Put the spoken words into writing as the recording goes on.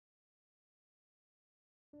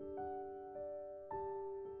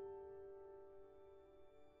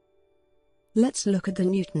Let's look at the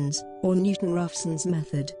Newton's, or Newton-Raphson's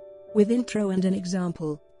method, with intro and an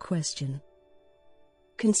example question.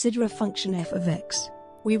 Consider a function f of x.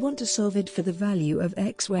 We want to solve it for the value of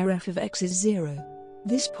x where f of x is 0.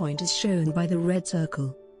 This point is shown by the red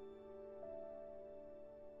circle.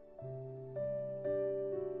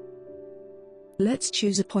 Let's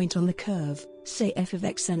choose a point on the curve, say f of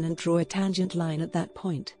xn, and draw a tangent line at that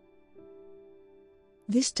point.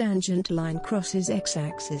 This tangent line crosses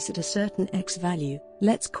x-axis at a certain x value,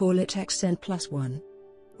 let's call it xn plus 1.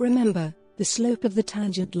 Remember, the slope of the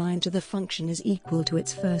tangent line to the function is equal to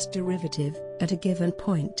its first derivative, at a given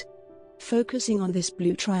point. Focusing on this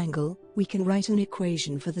blue triangle, we can write an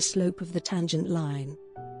equation for the slope of the tangent line.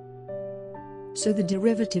 So the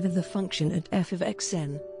derivative of the function at f of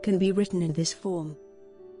xn can be written in this form.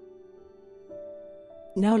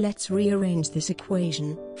 Now let's rearrange this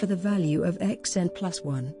equation for the value of xn plus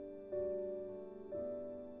 1.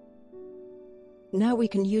 Now we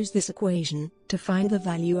can use this equation to find the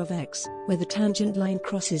value of x, where the tangent line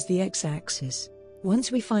crosses the x-axis.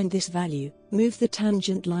 Once we find this value, move the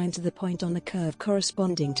tangent line to the point on the curve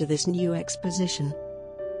corresponding to this new x position.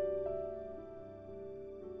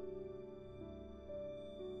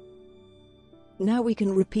 Now we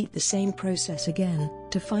can repeat the same process again,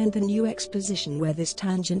 to find the new x position where this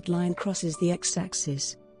tangent line crosses the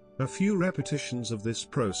x-axis. A few repetitions of this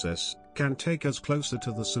process can take us closer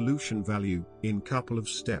to the solution value in couple of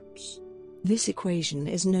steps. This equation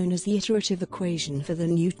is known as the iterative equation for the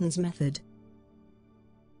Newton's method.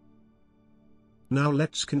 Now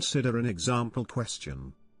let's consider an example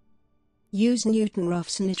question. Use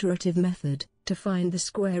Newton-Raphson iterative method to find the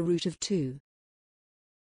square root of 2.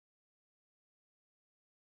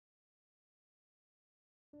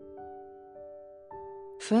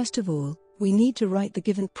 First of all, we need to write the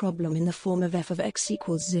given problem in the form of f of x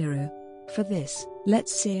equals 0. For this,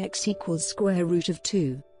 let's say x equals square root of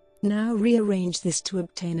 2. Now rearrange this to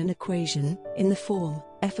obtain an equation in the form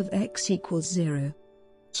f of x equals 0.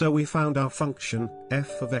 So we found our function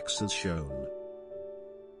f of x as shown.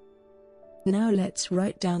 Now let's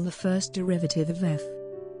write down the first derivative of f.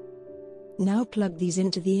 Now plug these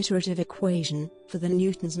into the iterative equation for the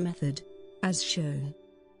Newton's method, as shown.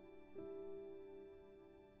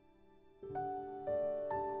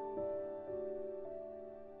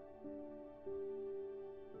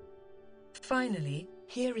 Finally,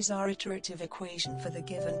 here is our iterative equation for the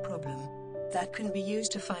given problem, that can be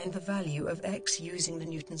used to find the value of x using the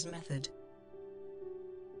Newton's method.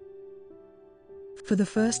 For the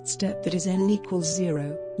first step, that is n equals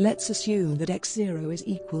 0, let's assume that x0 is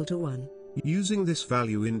equal to 1. Using this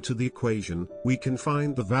value into the equation, we can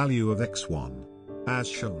find the value of x1, as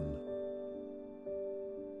shown.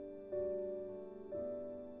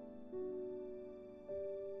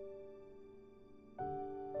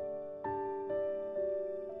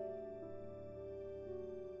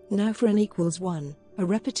 Now for n equals 1, a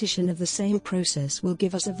repetition of the same process will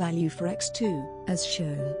give us a value for x2, as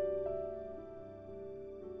shown.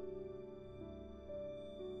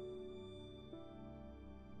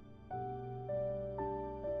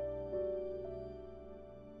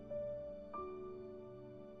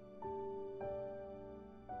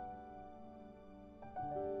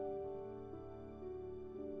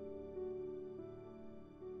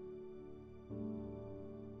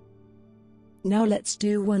 Now let's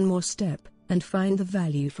do one more step, and find the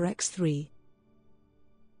value for x3.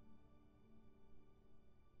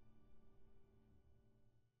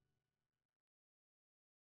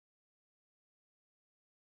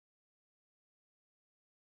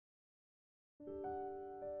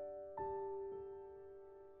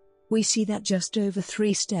 We see that just over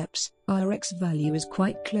 3 steps, our x value is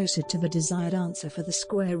quite closer to the desired answer for the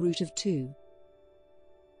square root of 2.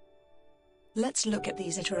 Let's look at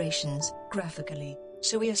these iterations graphically.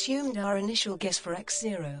 So we assumed our initial guess for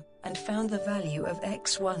x0, and found the value of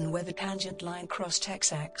x1 where the tangent line crossed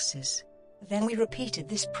x-axis. Then we repeated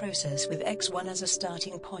this process with x1 as a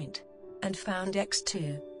starting point, and found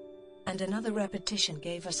x2. And another repetition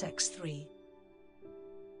gave us x3.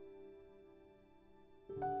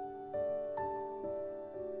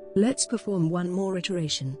 Let's perform one more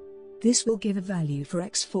iteration. This will give a value for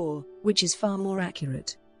x4, which is far more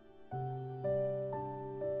accurate.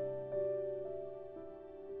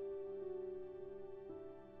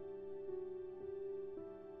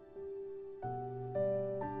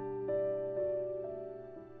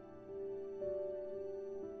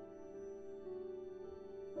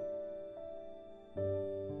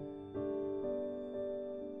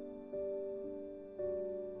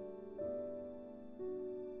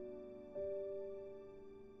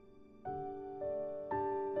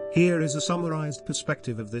 Here is a summarized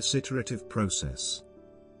perspective of this iterative process.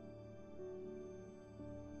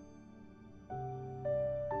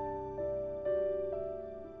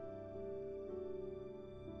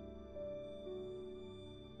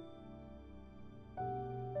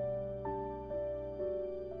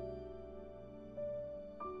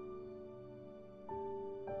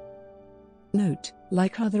 Note,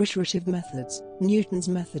 like other iterative methods, Newton's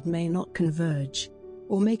method may not converge,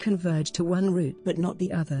 or may converge to one root but not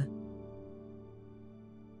the other.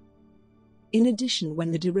 In addition,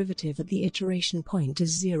 when the derivative at the iteration point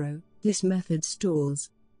is 0, this method stalls.